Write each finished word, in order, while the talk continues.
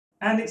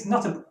And it's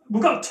not a...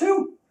 We've got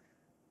two!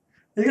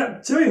 We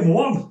got two in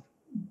one!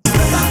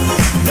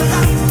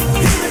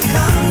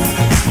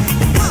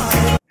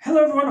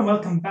 Hello everyone and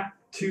welcome back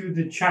to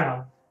the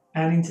channel.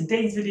 And in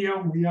today's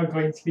video we are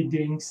going to be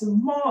doing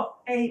some more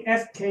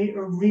AFK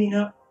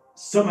Arena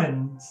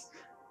summons.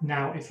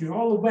 Now if you're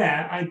all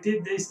aware, I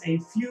did this a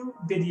few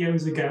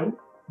videos ago.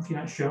 If you're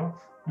not sure,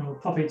 I will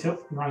pop it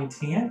up right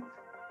here.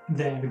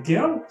 There we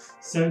go.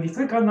 So if you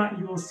click on that,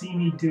 you will see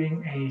me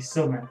doing a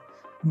summon.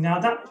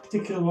 Now that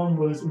particular one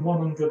was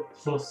 100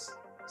 plus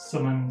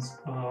summons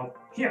of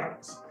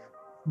heroes.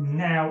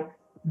 Now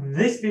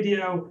this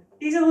video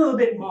is a little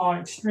bit more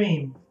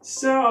extreme.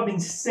 So I've been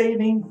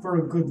saving for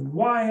a good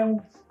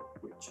while,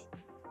 which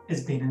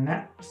has been an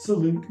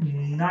absolute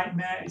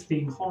nightmare. It's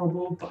been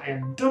horrible, but I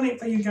have done it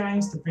for you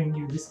guys to bring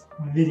you this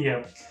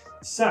video.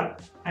 So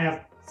I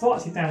have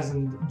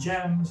 40,000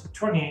 gems,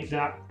 28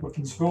 dark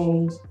working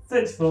scrolls,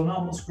 34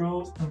 normal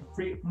scrolls, and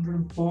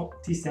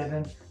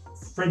 347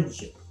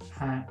 friendship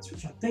hearts,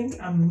 which I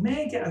think I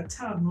may get a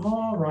tad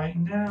more right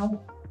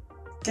now.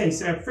 Okay,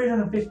 so I have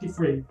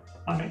 353.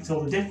 That makes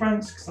all the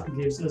difference because that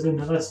gives us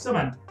another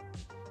summon.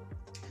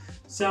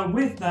 So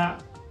with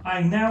that,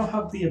 I now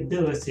have the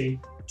ability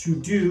to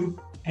do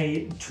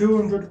a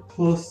 200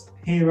 plus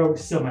hero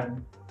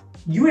summon.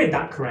 You heard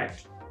that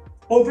correct.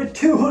 Over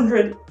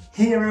 200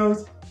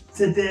 heroes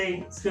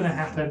today. It's going to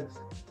happen.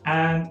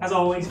 And as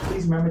always,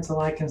 please remember to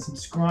like and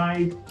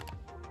subscribe.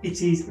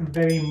 It is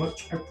very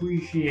much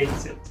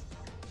appreciated.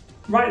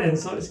 Right then,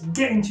 so let's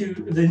get into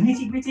the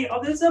nitty-gritty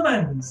of the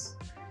summons.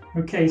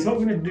 Okay, so what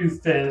we're going to do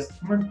first,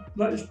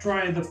 let's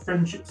try the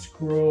friendship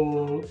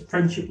scroll,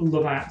 friendship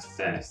love arts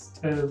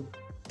first.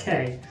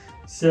 Okay,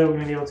 so we're going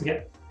to be able to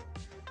get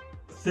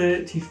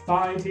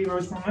 35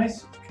 heroes from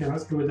this. Okay,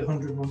 let's go with the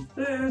 100 one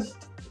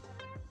first.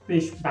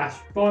 Bish, bash,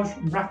 bosh,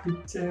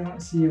 rapid turn.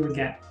 Let's see who we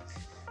get.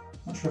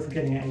 Not sure if we're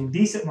getting any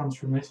decent ones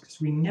from this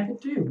because we never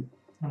do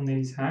on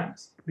these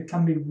hats. They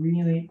can be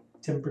really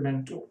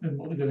temperamental in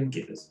what they're going to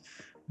give us.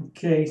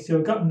 Okay, so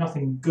we've got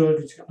nothing good.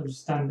 We've got the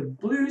standard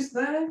blues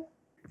there.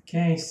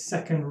 Okay,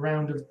 second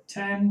round of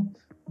 10.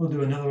 We'll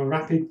do another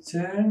rapid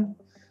turn.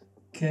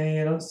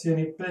 Okay, I don't see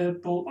any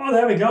purple. Oh,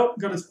 there we go.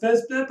 Got his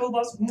first purple.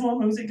 That's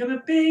one. Who's it going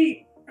to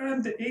be?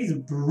 And it is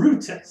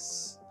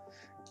Brutus,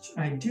 which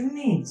I do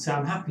need, so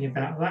I'm happy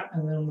about that.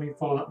 And then we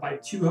follow that by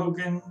two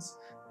Hogans,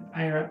 an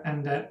Ira,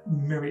 and a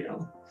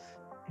Muriel.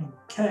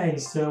 Okay,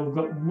 so we've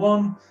got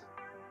one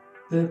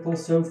purple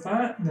so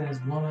far. There's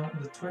one out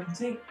of the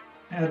 20.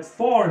 I had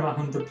 4 in my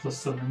 100 plus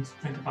summons.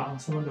 Think about it, I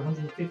summoned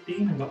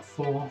 115 and got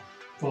 4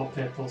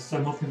 purples. So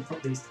I'm hoping for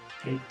at least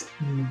 8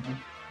 minimum.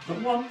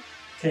 Got 1.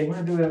 Okay, we're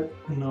going to do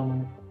a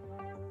normal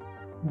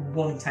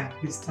 1 tap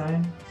this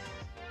time.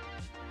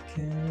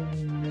 Okay,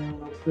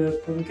 no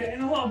purple. We're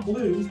getting a lot of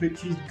blues,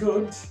 which is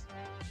good.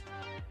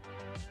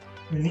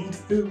 We need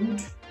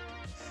food.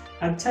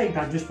 I'd take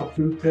that just for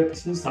food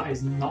purposes. That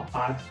is not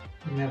bad.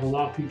 We have a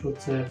lot of people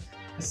to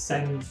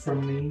ascend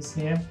from these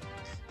here.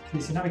 Okay,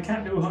 so now we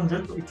can't do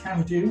 100, but we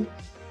can do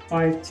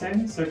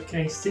 510s.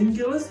 Okay,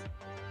 singulars.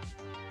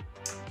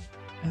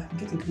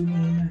 Get the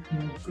green,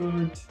 no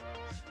good.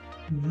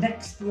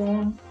 Next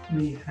one,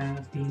 we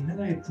have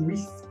another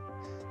Greece.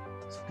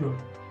 Let's go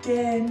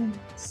again.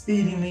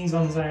 Speeding these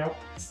ones out.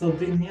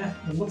 Sylvania,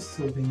 I love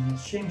Sylvania.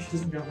 Shame she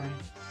doesn't go away.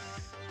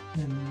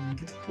 And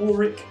get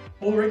Ulrich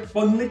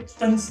von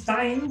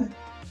Liechtenstein.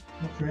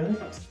 Not really,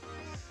 but.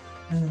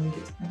 And then we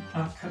get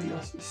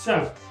Arcadios.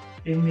 So,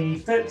 in the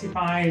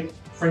 35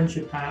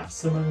 friendship heart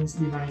summons,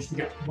 we managed to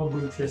get 1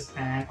 Brutus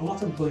and a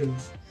lot of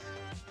blues,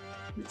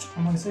 which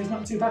I'm going to say is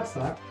not too bad for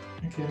that.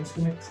 Okay, I'm just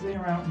going to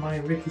clear out my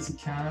rickety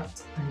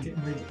cart and get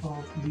rid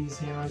of these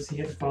heroes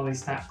here before they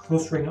start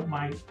clustering up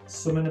my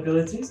summon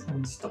abilities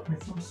and stop me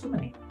from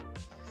summoning.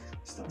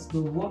 So that's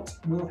what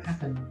will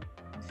happen.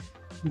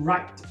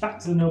 Right, back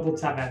to the Noble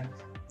Tavern.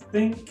 I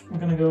think we're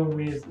going to go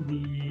with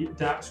the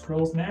Dark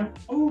Scrolls now.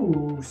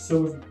 Oh,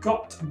 so we've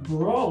got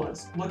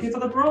Brawlers. Looking for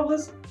the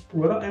Brawlers.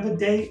 Whatever's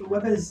day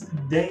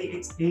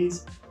it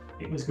is,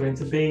 it was going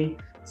to be.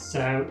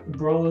 So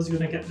Brawlers are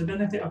going to get the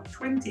benefit of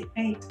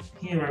 28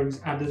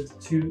 heroes added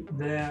to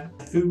their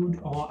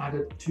food or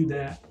added to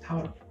their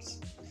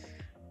power-ups.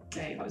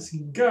 Okay, let's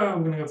go.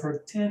 We're going to go for a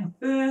 10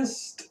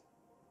 first.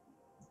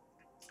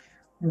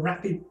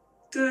 Rapid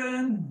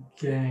turn.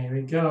 Okay, here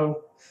we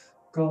go.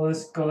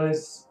 Gollus.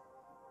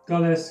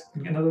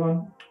 We get another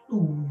one.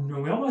 Ooh, no,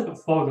 we almost got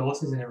 4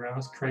 Golluses in a row.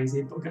 That's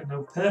crazy, but we got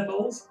no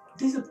purples.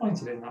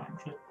 Disappointed in that,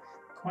 actually.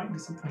 Quite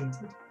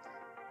disappointed.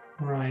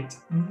 Right,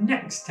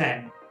 next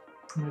 10.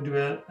 I'm going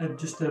to do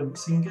just a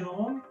singular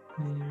one.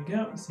 There we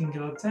go,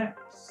 singular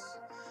attacks.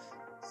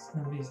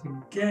 Send these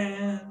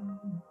again.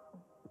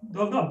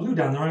 Oh, I've got blue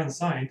down the right hand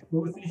side.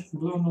 Will we finish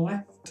with blue on the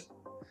left?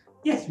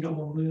 Yes, we got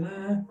 1 blue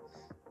there.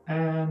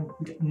 And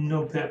we got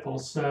no purple.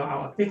 So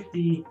out of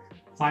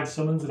 55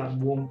 summons, we've had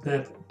 1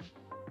 purple.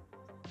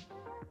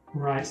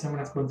 Right, so I'm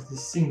going to have to go into the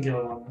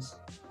singular ones.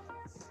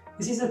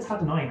 This is a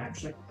tad annoying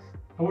actually.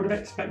 I would have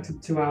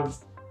expected to have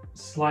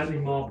slightly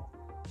more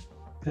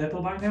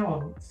purple by now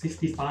on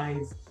 55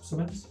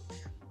 summons.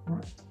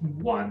 Right,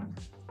 1.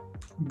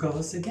 Got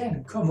us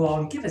again. Come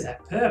on, give us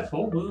that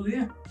purple, will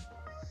you?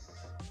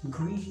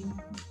 Green.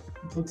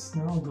 Blood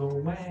snarl, go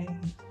away.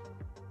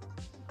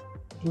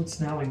 Blood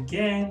snarl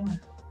again.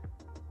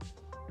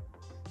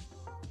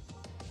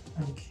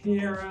 And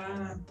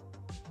Kira.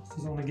 This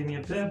doesn't want to give me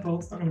a purple.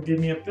 It's not going to give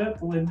me a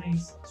purple in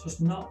these. It's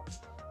just not.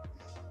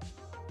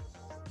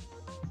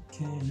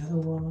 Okay, another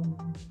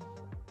one.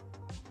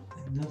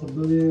 Another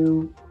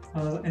blue.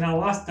 In our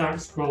last dark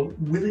scroll,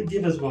 will it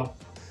give us one?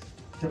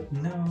 Don't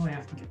know. I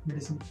have to get rid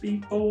of some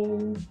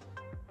people.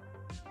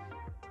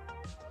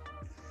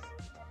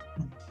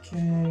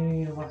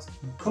 Okay, last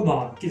one. Come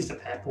on, give us a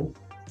purple.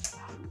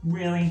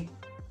 Really?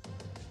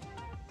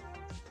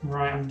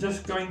 Right, I'm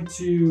just going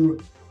to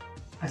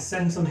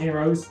ascend some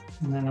heroes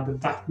and then I'll be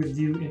back with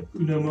you in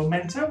uno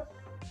momento.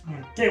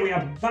 Okay, we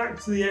are back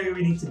to the area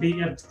we need to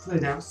be. I've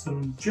cleared out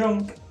some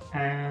junk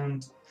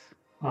and,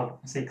 well,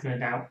 I say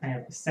cleared out, I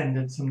have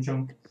ascended some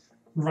junk.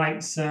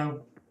 Right,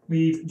 so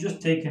we've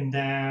just taken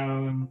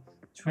down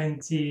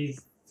 20,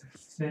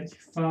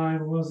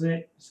 35 was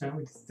it? So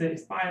with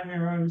 35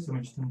 heroes and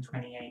we've just done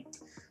 28.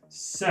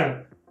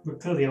 So we're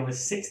clearly over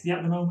 60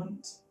 at the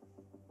moment.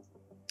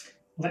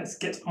 Let's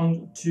get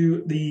on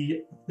to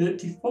the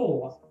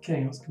 34.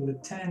 Okay, let's go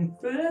with the 10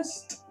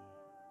 first.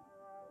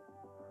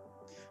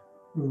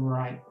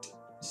 Right,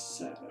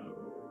 so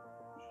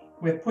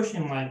we're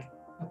pushing like,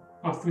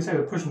 if we say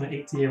we're pushing like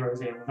 80 heroes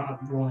here,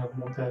 we're only have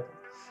one purple.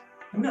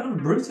 We've got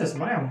another Brutus,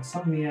 wow, it's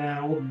on the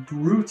old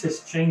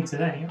Brutus chain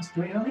today. What's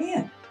going on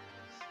here?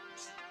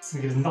 So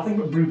there's nothing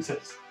but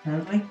Brutus,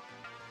 apparently.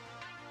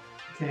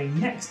 Okay,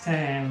 next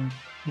turn.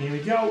 Here we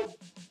go.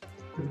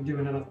 We're going to do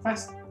another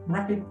fast,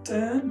 rapid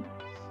turn.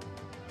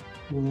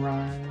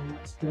 Right,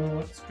 let's go,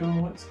 let's go,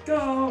 let's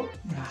go.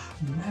 Ah,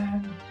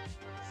 man.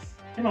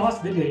 In my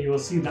last video, you will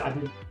see that I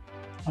did,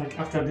 like,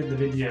 after I did the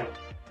video,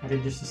 I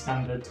did just a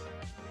standard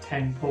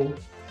 10 pull,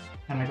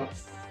 and I got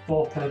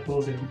 4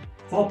 purples in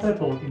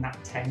that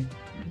 10.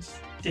 It's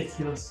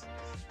ridiculous.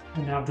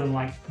 And now I've done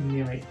like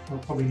nearly, well,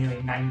 probably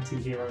nearly 90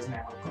 heroes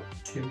now. I've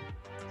got 2.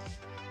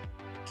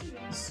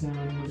 Okay, so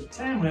number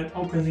 10, we're going to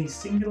open these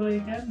singularly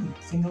again,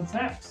 single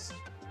taps.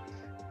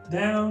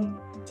 Down,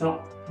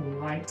 top,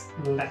 right,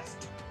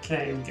 left.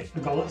 Okay, we get the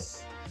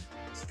Gollus.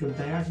 Let's go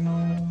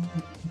diagonal.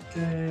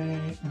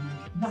 Okay, and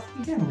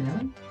nothing again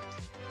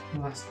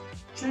really. Last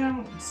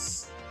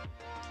chance.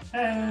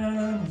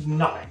 And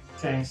nothing.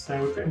 Okay,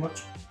 so we're pretty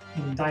much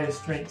in dire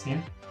straits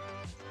here.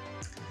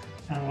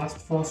 And last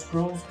 4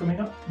 scrolls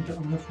coming up. We don't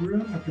have enough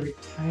room. I have to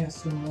retire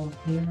some more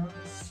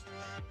heroes.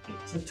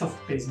 It's a tough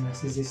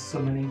business, is this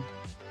summoning.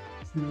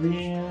 It's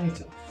really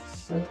tough.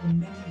 So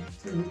many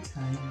to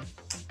retire.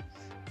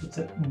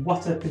 But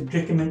what a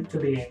predicament to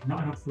be in.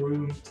 Not enough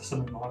room to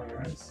summon more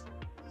heroes.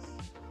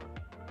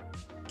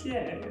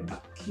 Okay,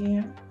 back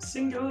here.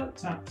 Singular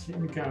taps. Here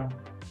we go.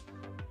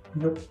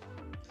 Nope.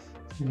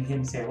 I'm going to hear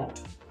me say a lot.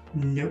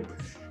 Nope.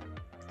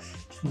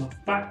 Just not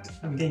fact.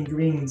 I'm getting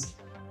greens.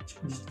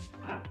 Just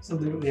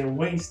absolutely a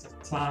waste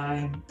of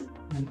time.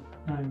 And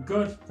I'm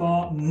good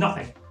for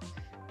nothing.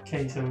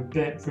 Okay, so we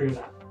burnt through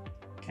that.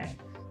 Okay,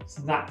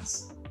 so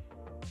that's.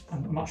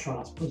 I'm not sure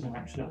that's put us on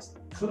actually.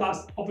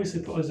 That's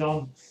obviously put us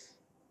on,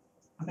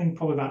 I think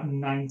probably about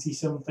 90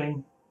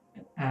 something.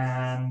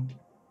 And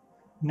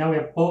now we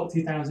have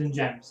 40,000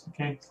 gems.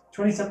 Okay,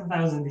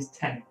 27,000 is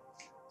 10.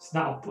 So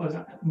that'll put us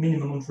at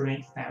minimum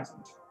 180,000.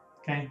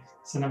 Okay,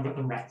 so now I've got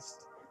the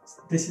rest.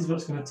 So this is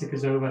what's going to tick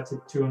us over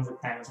to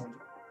 200,000.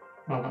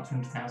 Well, not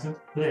 200,000.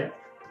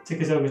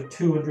 Tick us over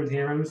 200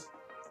 heroes.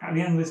 At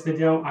the end of this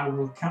video, I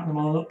will count them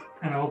all up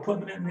and I will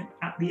put them in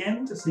at the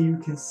end so you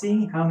can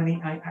see how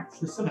many I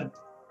actually summoned.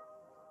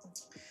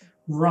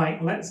 Right,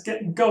 let's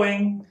get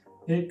going.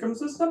 Here comes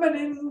the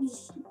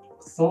summonings.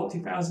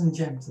 40,000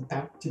 gems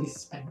about to be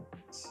spent.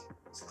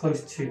 It's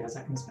close to as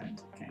I can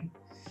spend. Okay.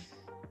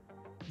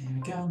 Here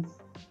we go.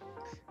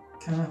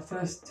 Can our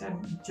first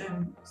 10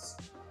 gems?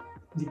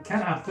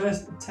 Can our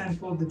first 10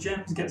 for the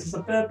gems gets us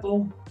a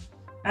purple?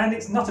 And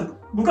it's not a.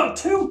 We've got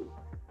 2!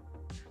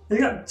 We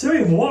got 2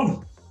 in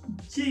 1!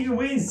 Gee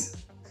whiz!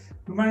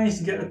 We managed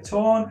to get a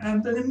Torn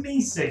and an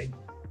Amazing.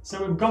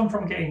 So we've gone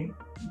from getting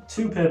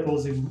 2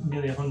 purples in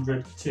nearly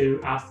 100 to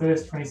our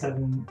first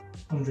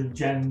 2,700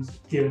 gems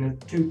giving us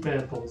 2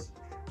 purples.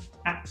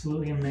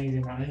 Absolutely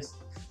amazing that is.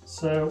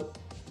 So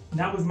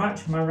now we've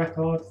matched my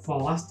record for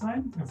last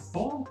time of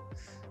 4.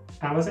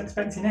 I was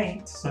expecting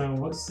 8, so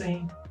let's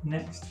see.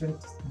 Next, I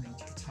need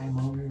to retire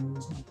more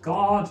heroes. My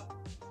god!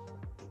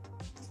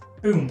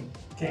 Boom!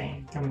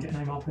 Okay, can we get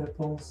any more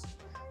purples?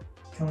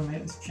 Can we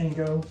make this chain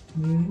go?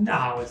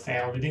 No, we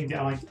failed. We didn't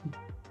get like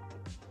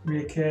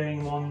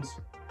reoccurring ones,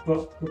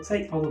 but we'll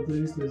take all the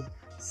blues. There's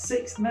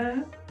 6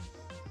 there.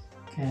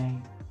 Okay,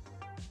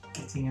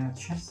 getting our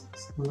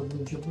chests.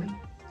 Lovely jubbly.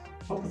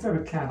 I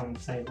prefer a card on the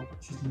table, but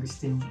she's going to be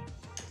stingy.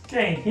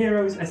 Okay,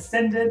 heroes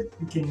ascended.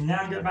 We can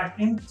now get back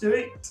into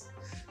it.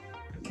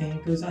 Okay,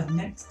 goes our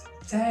next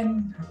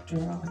 10 after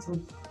our little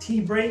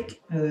tea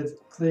break of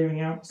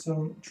clearing out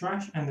some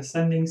trash and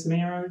ascending some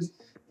heroes.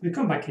 We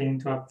come back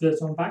into our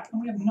first one back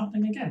and we have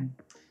nothing again.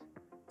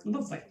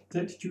 Lovely.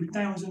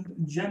 32,000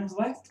 gems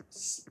left.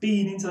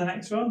 Speed into the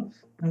next one.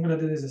 I'm going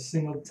to do this as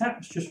single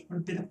taps just for a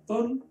bit of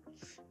fun.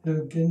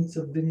 Against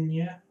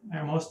Savinia. I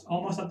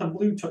almost had the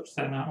blue touch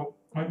there now.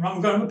 Went wrong,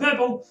 going with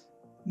purple.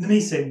 The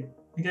missing.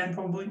 Again,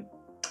 probably.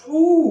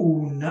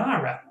 Ooh,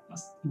 Nara.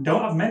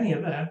 Don't have many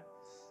of there.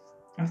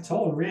 At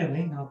all,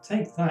 really. I'll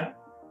take that.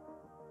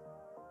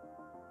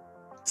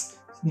 So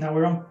now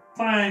we're on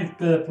 5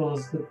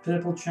 purples. The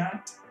purple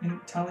chart in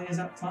tally is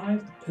at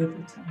 5. The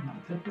purple tally,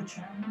 not the purple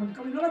chart. What's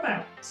going on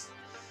about?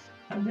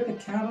 And we have a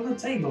card on the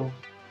table.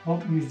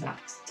 Won't use that.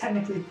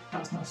 Technically,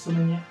 that's not a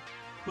summon yet.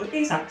 But it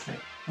is actually.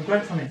 I've got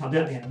it from it. I'll do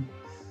it at the end.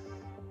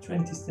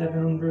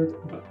 2,700.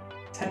 I've got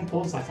 10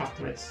 pulls left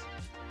after this.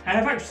 And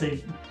I've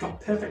actually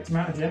got a perfect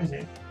amount of gems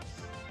here.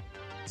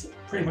 So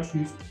pretty much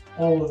used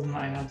all of them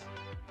that I had.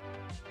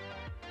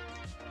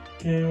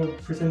 Okay, we're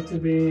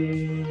presented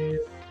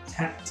with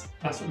Tat.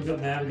 That's what we've got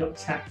there. We've got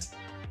Tat.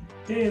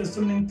 Okay, the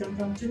summoning can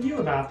continue.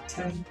 About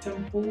 10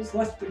 temples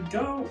left to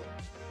go.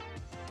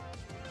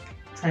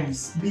 Trying to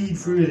speed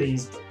through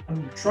these, but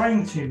I'm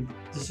trying to.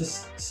 There's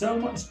just so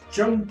much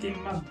junk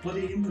in my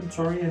bloody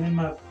inventory and in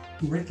my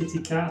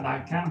rickety cart that I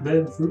can't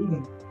burn through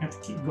them. I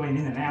have to keep going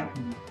in and out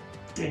and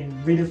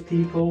getting rid of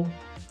people.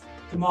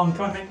 Come on,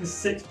 can't make the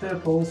 6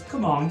 purples.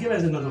 Come on, give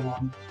us another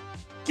one.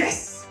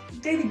 Yes!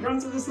 David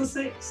granted us the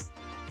 6.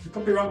 I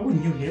could be wrong. Ooh,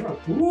 new hero.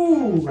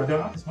 Ooh, I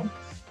don't have this one.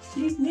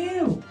 She's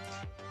new.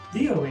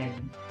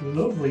 Deoing.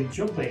 Lovely,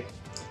 jubbly.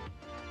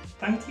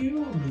 Thank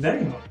you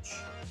very much.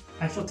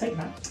 I shall take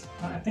that.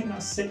 I think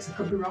that's 6, I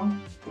could be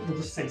wrong, but we'll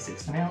just say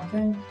 6 for now,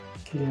 okay?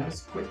 Okay,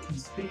 that's quick and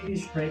speedy,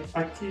 straight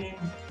back in.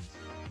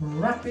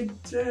 Rapid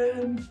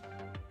turn.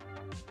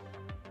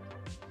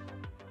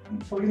 I'm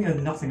probably going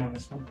to nothing on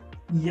this one.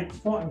 Yep,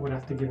 thought I would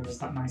have to give us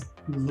that nice,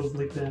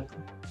 lovely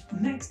purple.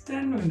 Next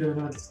turn, we're going to do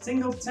another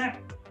single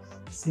tap.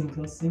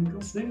 Single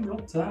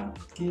tap.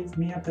 Give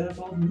me a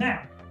purple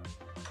now.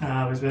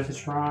 It was worth a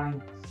try.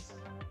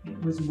 It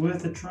was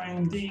worth a try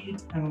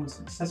indeed, and we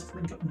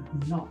successfully got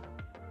not.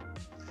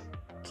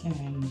 Okay,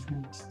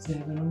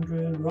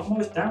 2,700. We're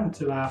almost down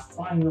to our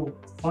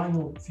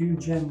final few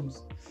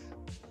gems.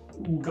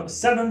 Ooh, we've got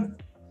 7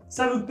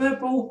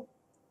 purple,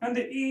 and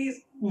it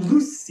is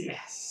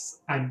Lucius.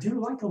 I do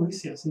like a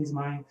Lucius. He's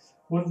one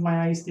of my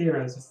highest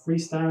heroes, a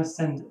 3-star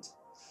ascendant.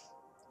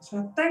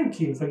 So thank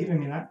you for giving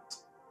me that.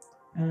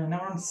 Now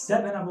we're on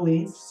 7, I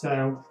believe,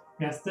 so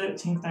we have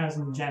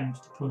 13,000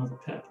 gems to pull another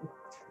purple.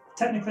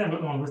 Technically, I've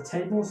got them on the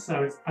table,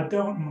 so if I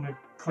don't, I'm going to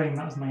claim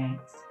that as my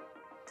 8th.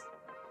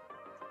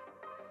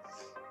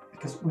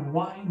 Because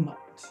why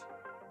not?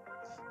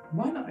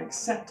 Why not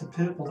accept a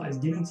purple that is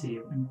given to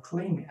you and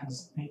claim it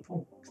as a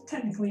pull? Because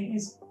technically it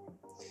is.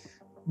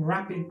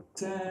 Rapid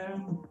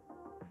turn.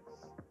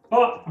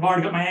 Oh, I've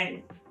already got my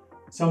 8.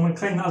 So I'm going to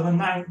claim that as my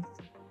 9th.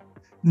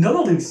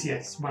 Another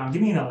Lucius. Wow,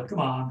 give me another. Come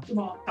on, come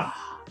on.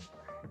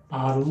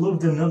 I'd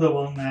loved another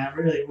one there. I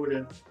really would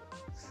have.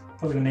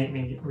 Probably going to make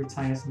me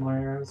retire some more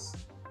heroes.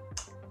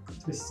 Got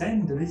to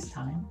ascend this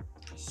time.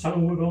 So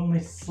we've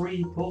only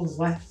 3 pulls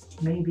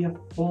left. Maybe a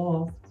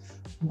 4th.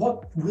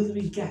 What will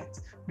we get?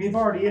 We've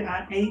already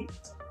at 8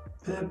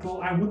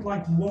 purple. I would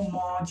like 1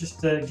 more just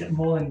to get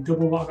more than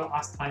double what I got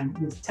last time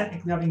with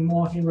technically having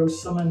more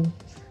heroes summoned.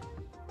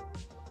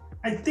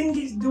 I think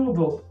it's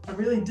doable. I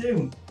really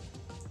do.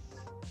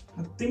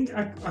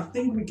 I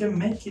think we can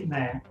make it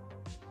there.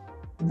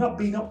 I'm not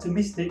being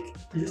optimistic.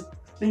 I just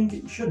think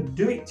it should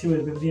do it to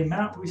us with the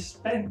amount we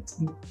spent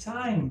and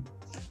time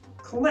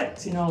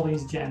collecting all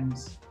these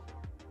gems.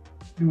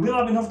 We will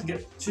have enough to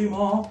get 2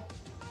 more.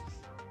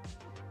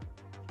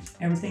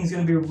 Everything's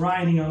going to be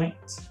riding on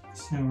it.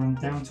 So we're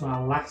down to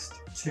our last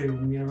 2.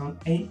 We are on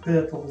 8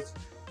 purples.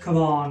 Come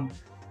on.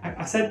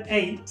 I said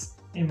 8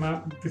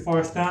 before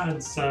I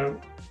started,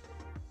 so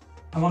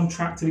I'm on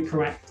track to be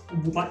correct. I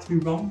would like to be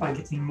wrong by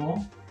getting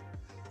more.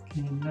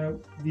 Okay, no.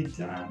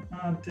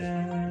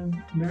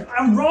 No,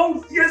 I'm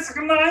wrong! Yes, I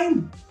got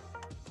 9!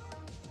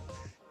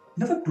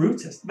 Another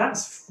Brutus.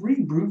 That's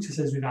 3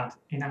 Brutuses we've had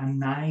in our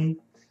 9.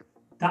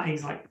 That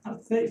is like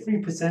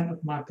 33%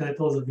 of my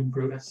purples have been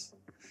Brutus.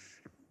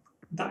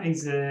 That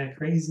is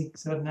crazy.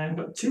 So now I've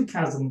got 2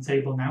 cards on the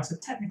table now, so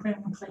technically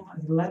I'm going to claim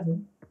that as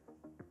 11.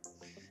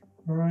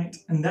 Alright,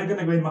 and they're going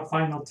to go in my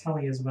final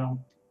tally as well.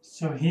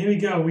 So here we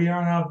go, we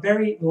are on our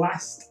very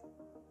last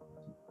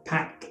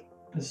pack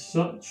as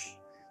such.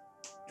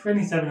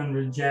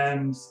 2,700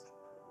 gems,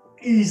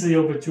 easily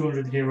over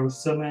 200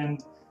 heroes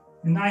summoned,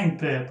 9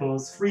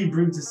 purples, 3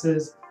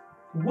 Brutuses,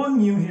 1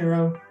 new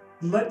hero.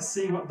 Let's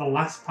see what the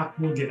last pack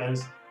will give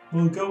us.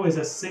 We'll go as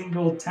a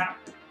single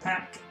tap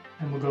pack.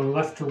 And we'll go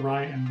left to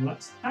right, and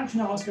let's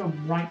go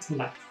right to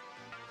left.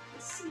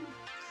 Let's see.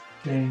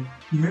 Okay,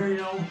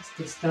 Muriel, it's a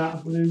good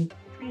start. Blue,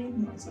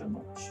 green, not so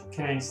much.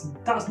 Okay, so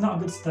that's not a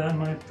good start in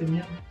my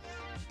opinion.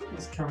 But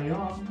let's carry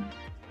on.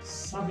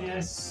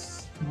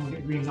 Savius, and we'll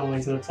get greens all the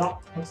way to the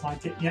top. Looks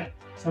like it, yep.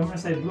 So I'm going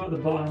to say blue at the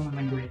bottom and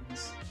then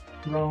greens.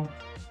 Wrong.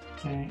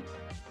 Okay.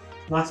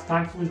 Last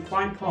pack was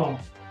quite poor,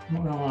 I'm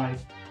not going to lie.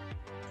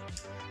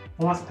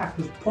 The last pack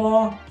was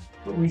poor,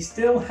 but we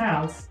still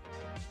have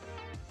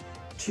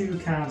 2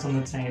 cards on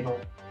the table.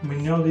 And we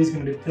know these are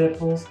going to be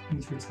purples. I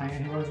need to retire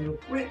heroes real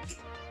quick.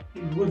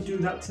 It would do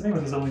that to me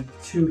when there's only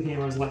 2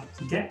 heroes left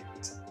to get.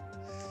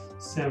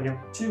 So we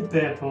have 2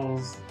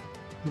 purples.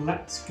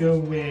 Let's go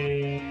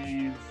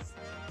with...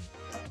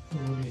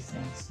 what do you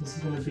think? So this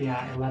is going to be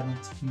our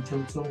 11th in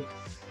total.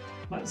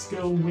 Let's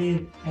go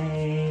with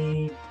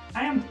a...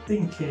 I am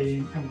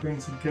thinking I'm going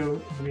to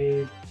go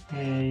with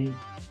a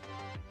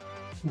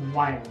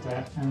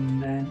wilder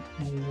and then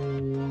a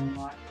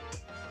light.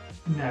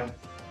 No.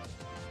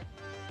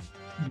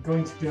 I'm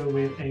going to go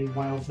with a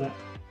wilder.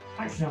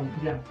 Actually, no,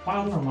 yeah,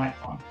 wilder and light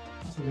one.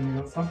 That's what we're going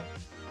to go for.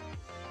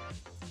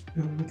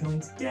 Who are we going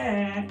to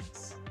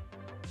get?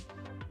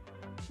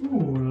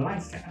 Ooh,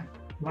 Lyca.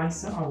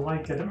 Lysa or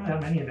Lyca. I don't really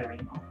have many of them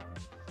anymore.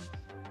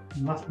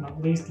 And last but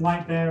not least,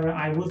 Lightbearer.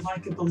 I would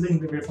like a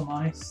Belinda if I'm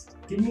honest.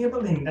 Give me a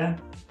Belinda.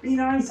 Be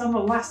nice on the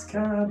last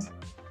card.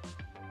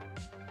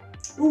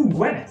 Ooh,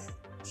 Gwyneth.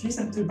 She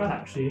isn't too bad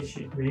actually, is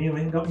she?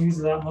 Really? Don't use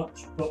her that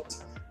much, but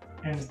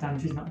I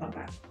understand she's not that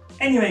bad.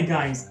 Anyway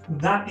guys,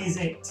 that is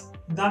it.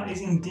 That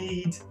is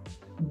indeed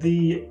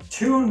the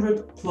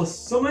 200 plus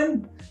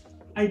summon.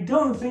 I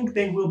don't think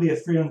they will be a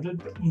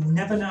 300, but you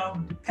never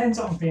know. Depends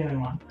what I'm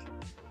feeling like.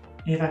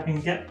 If I can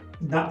get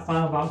that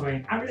far without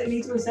going, I really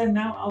need to ascend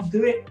now, I'll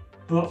do it.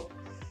 But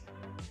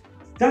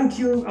thank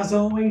you as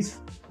always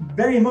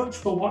very much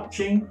for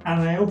watching,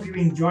 and I hope you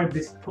enjoyed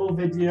this full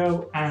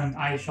video, and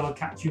I shall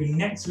catch you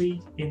next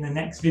week in the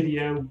next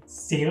video.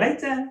 See you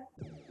later.